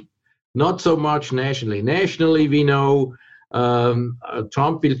internationally, not so much nationally. Nationally, we know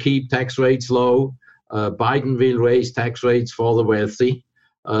Trump will keep tax rates low. Biden will raise tax rates for the wealthy.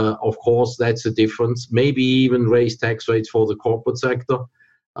 Of course, that's a difference. Maybe even raise tax rates for the corporate sector.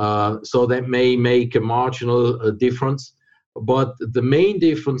 So that may make a marginal difference. But the main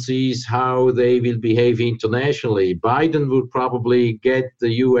difference is how they will behave internationally. Biden would probably get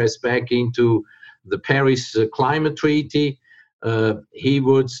the US back into the Paris Climate Treaty. He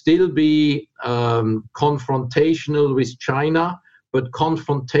would still be confrontational with China, but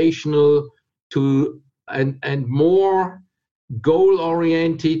confrontational to and more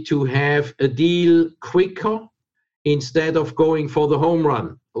goal-oriented to have a deal quicker instead of going for the home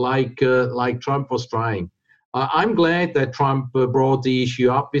run like Trump was trying. I'm glad that Trump brought the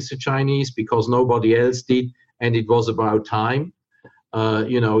issue up with the Chinese because nobody else did, and it was about time.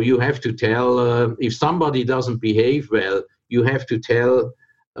 You have to tell if somebody doesn't behave well, you have to tell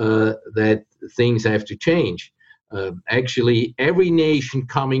that things have to change. Actually, every nation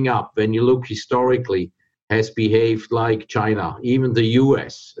coming up, when you look historically, has behaved like China, even the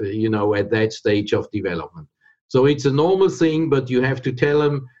US, at that stage of development. So it's a normal thing, but you have to tell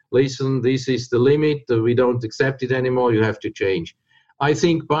them, listen, this is the limit. We don't accept it anymore. You have to change. I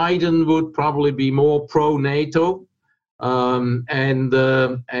think Biden would probably be more pro-NATO and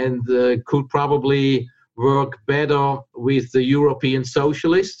could probably work better with the European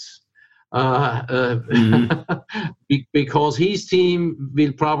socialists because his team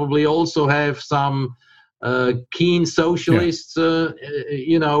will probably also have some keen socialists,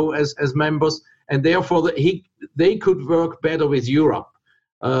 as members, and therefore they could work better with Europe.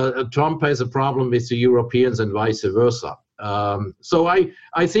 Trump has a problem with the Europeans and vice versa. So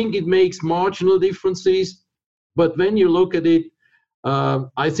I think it makes marginal differences, but when you look at it,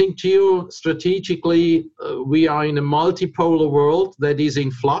 I think geostrategically we are in a multipolar world that is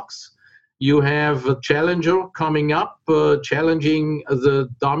in flux. You have a challenger coming up, challenging the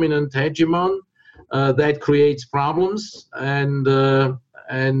dominant hegemon. That creates problems, and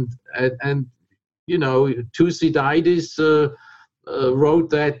Thucydides wrote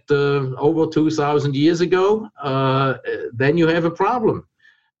that over 2,000 years ago. Then you have a problem,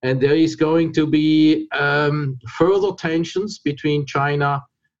 and there is going to be further tensions between China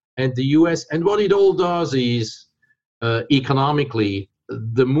and the US. And what it all does is, economically,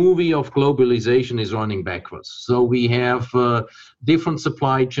 the movie of globalization is running backwards. So we have different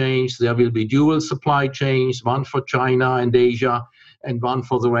supply chains. There will be dual supply chains, one for China and Asia and one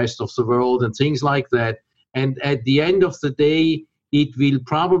for the rest of the world and things like that. And at the end of the day, it will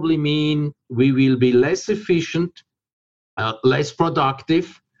probably mean we will be less efficient, less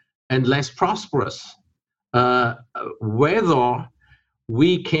productive, and less prosperous. Whether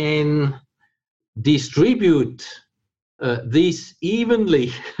we can distribute this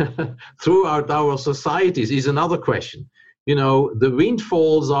evenly throughout our societies is another question. The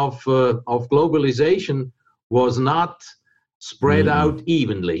windfalls of globalization was not spread out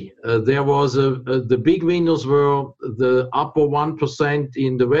evenly. There was the big winners were the upper 1%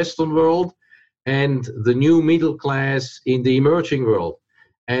 in the Western world and the new middle class in the emerging world.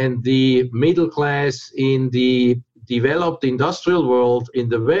 And the middle class in the developed industrial world in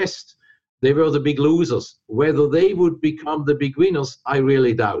the West, they were the big losers. Whether they would become the big winners, I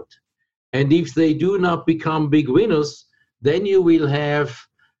really doubt. And if they do not become big winners, then you will have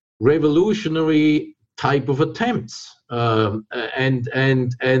revolutionary type of attempts. And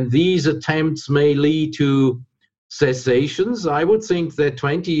these attempts may lead to cessations. I would think that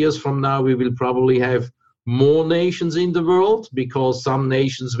 20 years from now, we will probably have more nations in the world because some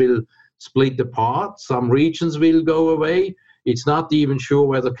nations will split apart, some regions will go away. It's not even sure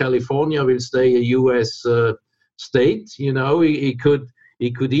whether California will stay a U.S. State. It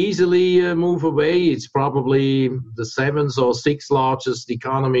could easily move away. It's probably the 7th or 6th largest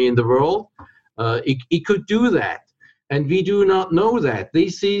economy in the world. It could do that, and we do not know that.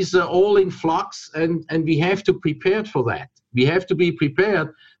 This is all in flux, and we have to prepare for that. We have to be prepared,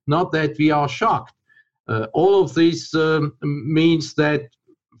 not that we are shocked. All of this means that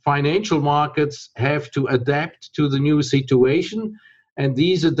financial markets have to adapt to the new situation, and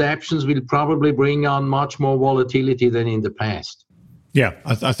these adaptations will probably bring on much more volatility than in the past. Yeah,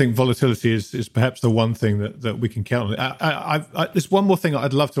 I think volatility is perhaps the one thing that we can count on. There's one more thing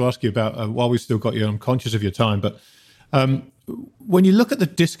I'd love to ask you about while we've still got you. I'm conscious of your time, but when you look at the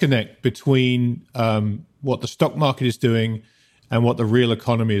disconnect between what the stock market is doing and what the real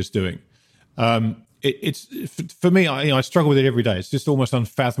economy is doing, it's for me, I struggle with it every day. It's just almost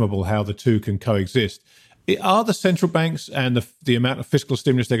unfathomable how the two can coexist. Are the central banks and the amount of fiscal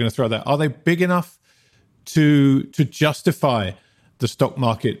stimulus they're going to throw at that, are they big enough to justify the stock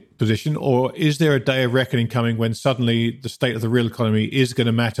market position, or is there a day of reckoning coming when suddenly the state of the real economy is going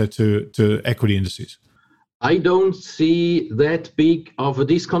to matter to equity indices? I don't see that big of a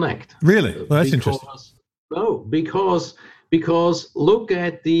disconnect. Really? Well, that's interesting. No, because look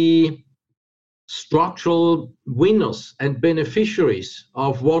at the structural winners and beneficiaries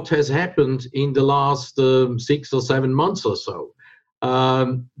of what has happened in the last 6 or 7 months or so.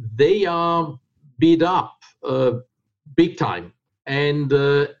 They are beat up big time. And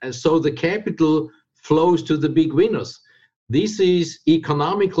so the capital flows to the big winners. This is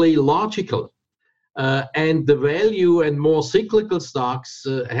economically logical. And the value and more cyclical stocks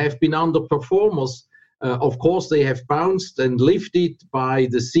have been underperformers. Of course, they have bounced and lifted by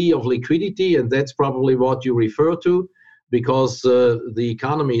the sea of liquidity, and that's probably what you refer to, because the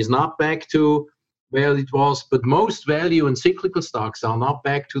economy is not back to where it was. But most value and cyclical stocks are not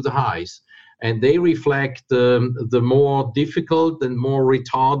back to the highs, and they reflect the more difficult and more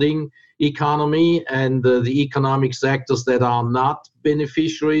retarding economy and the economic sectors that are not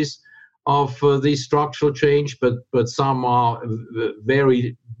beneficiaries of this structural change, but some are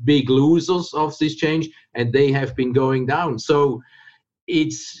very big losers of this change, and they have been going down. So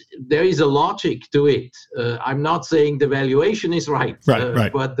there is a logic to it. I'm not saying the valuation is right.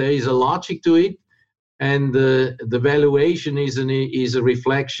 But there is a logic to it, and the valuation is a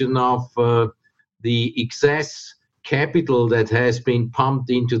reflection of the excess capital that has been pumped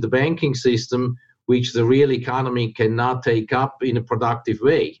into the banking system, which the real economy cannot take up in a productive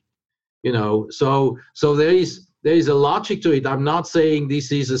way. So there is a logic to it. I'm not saying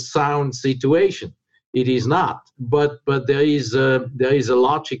this is a sound situation. It is not, but there is a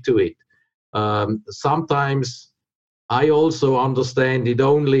logic to it. Sometimes I also understand it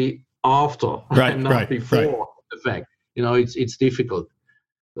only after, and not before the fact. It's difficult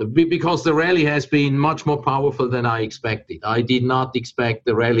because the rally has been much more powerful than I expected. I did not expect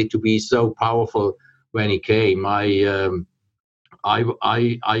the rally to be so powerful when it came. I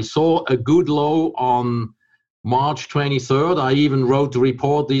saw a good low on March 23rd. I even wrote the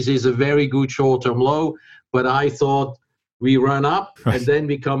report, this is a very good short-term low, but I thought we run up and then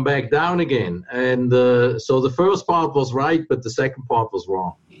we come back down again. And so the first part was right, but the second part was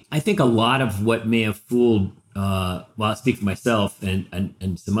wrong. I think a lot of what may have fooled, I speak for myself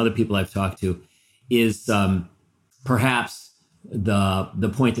and some other people I've talked to, is perhaps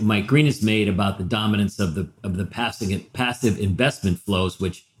the point that Mike Green has made about the dominance of the passive investment flows,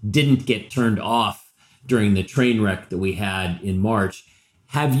 which didn't get turned off during the train wreck that we had in March.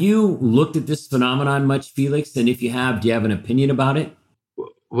 Have you looked at this phenomenon much, Felix? And if you have, do you have an opinion about it?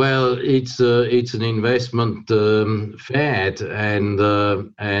 Well, it's an investment fad, and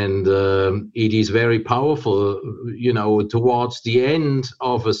it is very powerful. Towards the end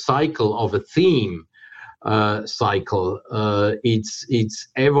of a cycle, of a theme cycle, it's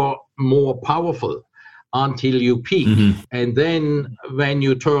ever more powerful until you peak, and then when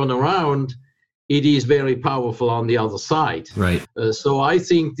you turn around, it is very powerful on the other side. Right. So I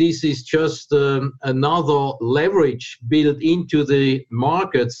think this is just another leverage built into the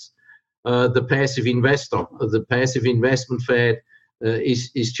markets. The passive investor, the passive investment fad,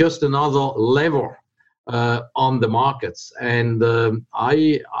 is just another lever on the markets, and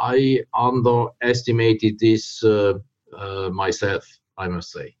I underestimated this myself, I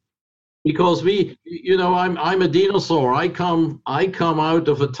must say, because I'm a dinosaur. I come out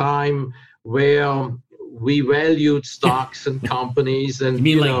of a time where we valued stocks and companies, and you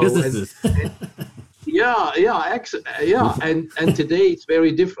mean like businesses? And today it's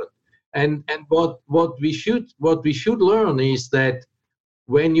very different. And what we should learn is that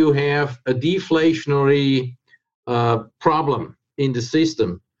when you have a deflationary problem in the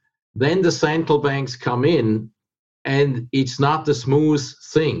system, then the central banks come in, and it's not a smooth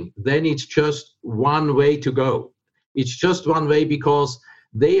thing. Then it's just one way to go. It's just one way, because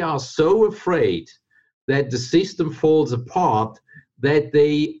they are so afraid that the system falls apart that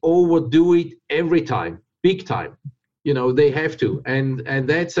they overdo it every time, big time. They have to. And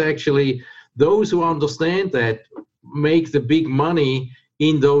that's actually, those who understand that make the big money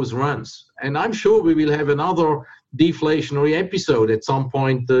in those runs. And I'm sure we will have another deflationary episode at some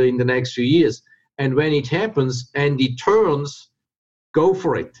point in the next few years. And when it happens and it turns, go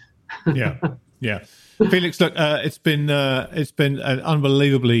for it. Yeah. Felix, look, it's been an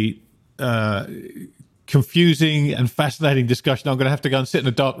unbelievably confusing and fascinating discussion. I'm going to have to go and sit in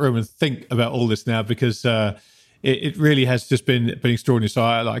a dark room and think about all this now, because it really has just been extraordinary. So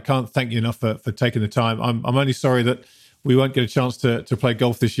I can't thank you enough for taking the time. I'm only sorry that we won't get a chance to play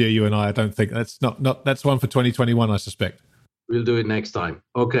golf this year, you and I don't think. That's that's one for 2021, I suspect. We'll do it next time.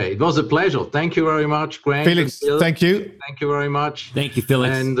 Okay, it was a pleasure. Thank you very much, Grant. Felix, thank you. Thank you very much. Thank you,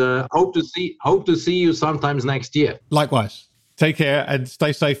 Felix. And hope to see you sometimes next year. Likewise. Take care and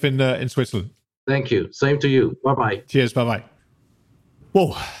stay safe in Switzerland. Thank you. Same to you. Bye-bye. Cheers. Bye-bye.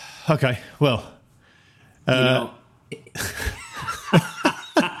 Whoa. Okay. Well. Well,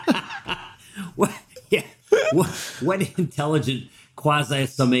 what intelligent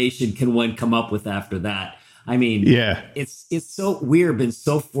quasi-summation can one come up with after that? I mean, it's so, we've been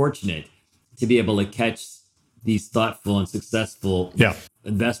so fortunate to be able to catch these thoughtful and successful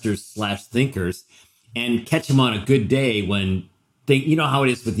investors / thinkers and catch them on a good day when you know how it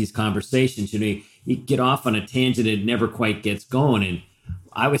is with these conversations. You get off on a tangent, it never quite gets going. And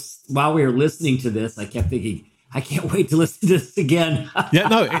while we were listening to this, I kept thinking, I can't wait to listen to this again.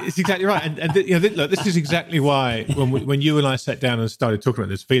 No, it's exactly right. And look, this is exactly why when you and I sat down and started talking about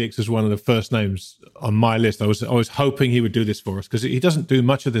this, Felix was one of the first names on my list. I was hoping he would do this for us because he doesn't do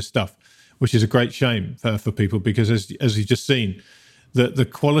much of this stuff, which is a great shame for people because as you've just seen, the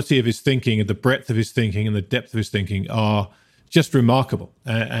quality of his thinking and the breadth of his thinking and the depth of his thinking are just remarkable.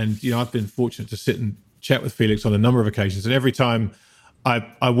 And I've been fortunate to sit and chat with Felix on a number of occasions, and every time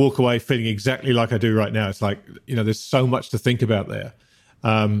I walk away feeling exactly like I do right now. It's like, there's so much to think about there.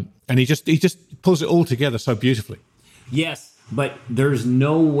 And he just pulls it all together so beautifully. Yes, but there's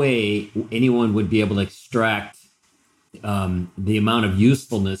no way anyone would be able to extract the amount of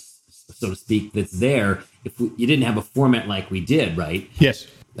usefulness, so to speak, that's there if you didn't have a format like we did, right? Yes.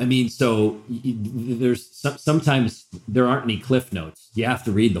 I mean, so there's sometimes there aren't any cliff notes. You have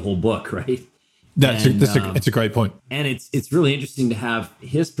to read the whole book, right? It's a great point. And it's really interesting to have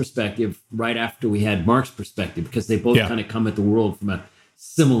his perspective right after we had Mark's perspective, because they both kind of come at the world from a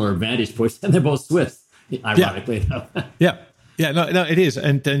similar vantage point, and they're both Swiss, ironically. No, it is.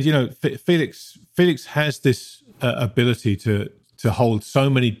 And Felix has this ability to hold so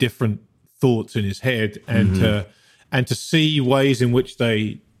many different thoughts in his head and to see ways in which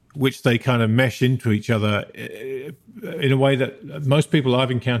they kind of mesh into each other in a way that most people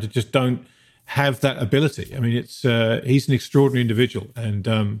I've encountered just don't have that ability. I mean, it's he's an extraordinary individual,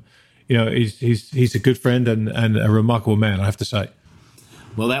 and he's a good friend and a remarkable man, I have to say.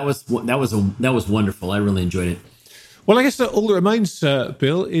 Well, that was wonderful. I really enjoyed it. Well, I guess all that remains,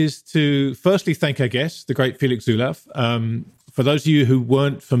 Bill, is to firstly thank our guest, the great Felix Zulauf. For those of you who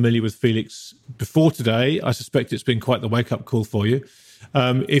weren't familiar with Felix before today, I suspect it's been quite the wake-up call for you.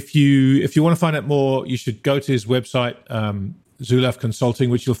 If you want to find out more, you should go to his website, Zulauf Consulting,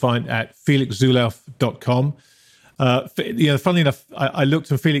 which you'll find at felixzulauf.com. Funnily enough, I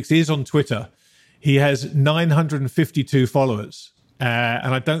looked, and Felix is on Twitter. He has 952 followers,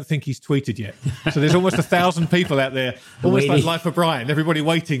 and I don't think he's tweeted yet. So there's almost 1,000 people out there, almost like Life of Brian, everybody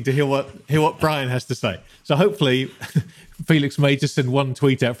waiting to hear what Brian has to say. So hopefully Felix may just send one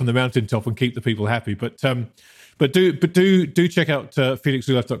tweet out from the mountaintop and keep the people happy. But do check out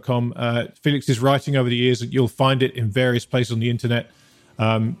felixzulauf.com. Felix's writing over the years, you'll find it in various places on the internet.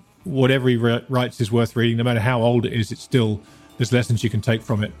 Whatever he writes is worth reading, no matter how old it is. It's still, there's lessons you can take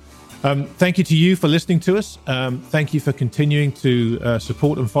from it. Thank you to you for listening to us. Thank you for continuing to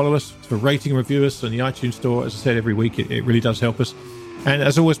support and follow us, for rating and review us on the iTunes store. As I said, every week it really does help us. And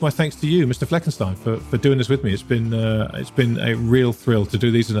as always, my thanks to you, Mr. Fleckenstein, for doing this with me. It's been a real thrill to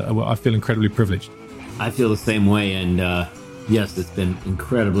do these, and I feel incredibly privileged. I feel the same way, and yes, it's been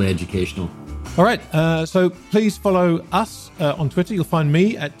incredibly educational. All right, so please follow us on Twitter. You'll find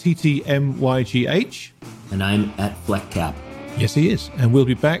me at TTMYGH. And I'm at FleckCap. Yes, he is. And we'll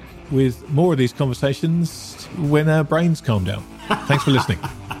be back with more of these conversations when our brains calm down. Thanks for listening.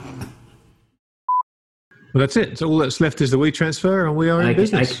 Well, that's it. So all that's left is the WeTransfer, and we are in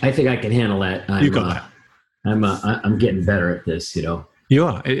business. I think I can handle that. You got that. I'm getting better at this, You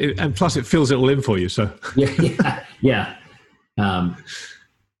are, and plus it fills it all in for you. So yeah.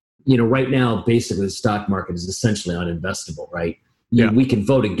 Right now, basically, the stock market is essentially uninvestable, right? We can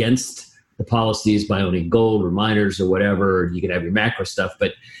vote against the policies by owning gold or miners or whatever. You can have your macro stuff,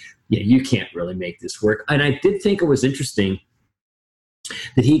 but you can't really make this work. And I did think it was interesting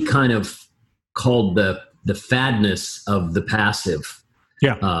that he kind of called the fadness of the passive.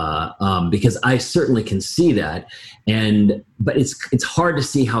 Because I certainly can see that, but it's hard to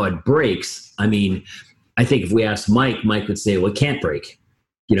see how it breaks. I mean, I think if we asked Mike would say, "Well, it can't break."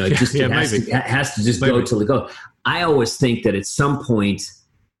 It has to just go till it goes. I always think that at some point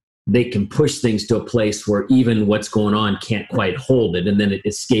they can push things to a place where even what's going on can't quite hold it, and then it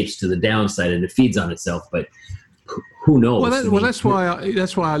escapes to the downside and it feeds on itself. But who knows? That's why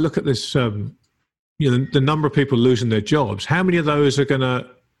I look at this. The number of people losing their jobs. How many of those are going to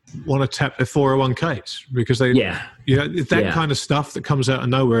want to tap their 401ks because that kind of stuff that comes out of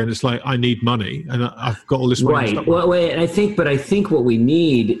nowhere, and it's like, I need money and I've got all this money. Right. Well, I think what we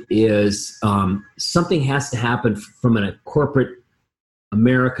need is something has to happen from a corporate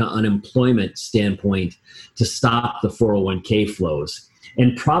America unemployment standpoint to stop the 401k flows.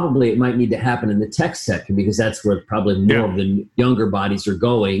 And probably it might need to happen in the tech sector, because that's where probably more of the younger bodies are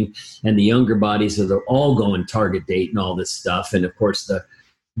going. And the younger bodies are all going target date and all this stuff. And of course,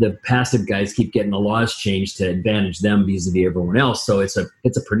 the passive guys keep getting the laws changed to advantage them vis-a-vis everyone else. So it's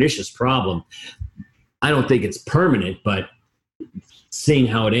a pernicious problem. I don't think it's permanent, but seeing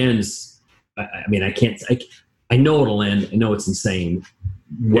how it ends, I mean, I know it'll end. I know it's insane.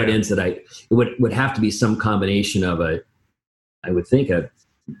 What ends it? It would have to be some combination of I would think a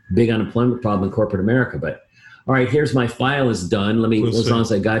big unemployment problem in corporate America. But all right, here's my file is done. As long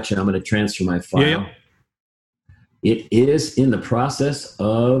as I got you, I'm going to transfer my file. Yeah. It is in the process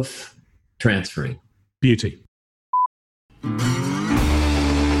of transferring. Beauty.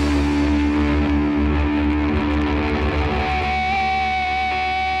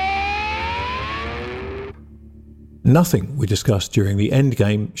 Nothing we discussed during the end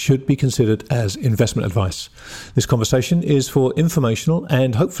game should be considered as investment advice. This conversation is for informational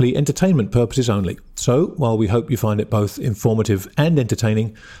and hopefully entertainment purposes only. So, while we hope you find it both informative and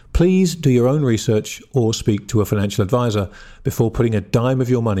entertaining, please do your own research or speak to a financial advisor before putting a dime of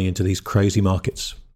your money into these crazy markets.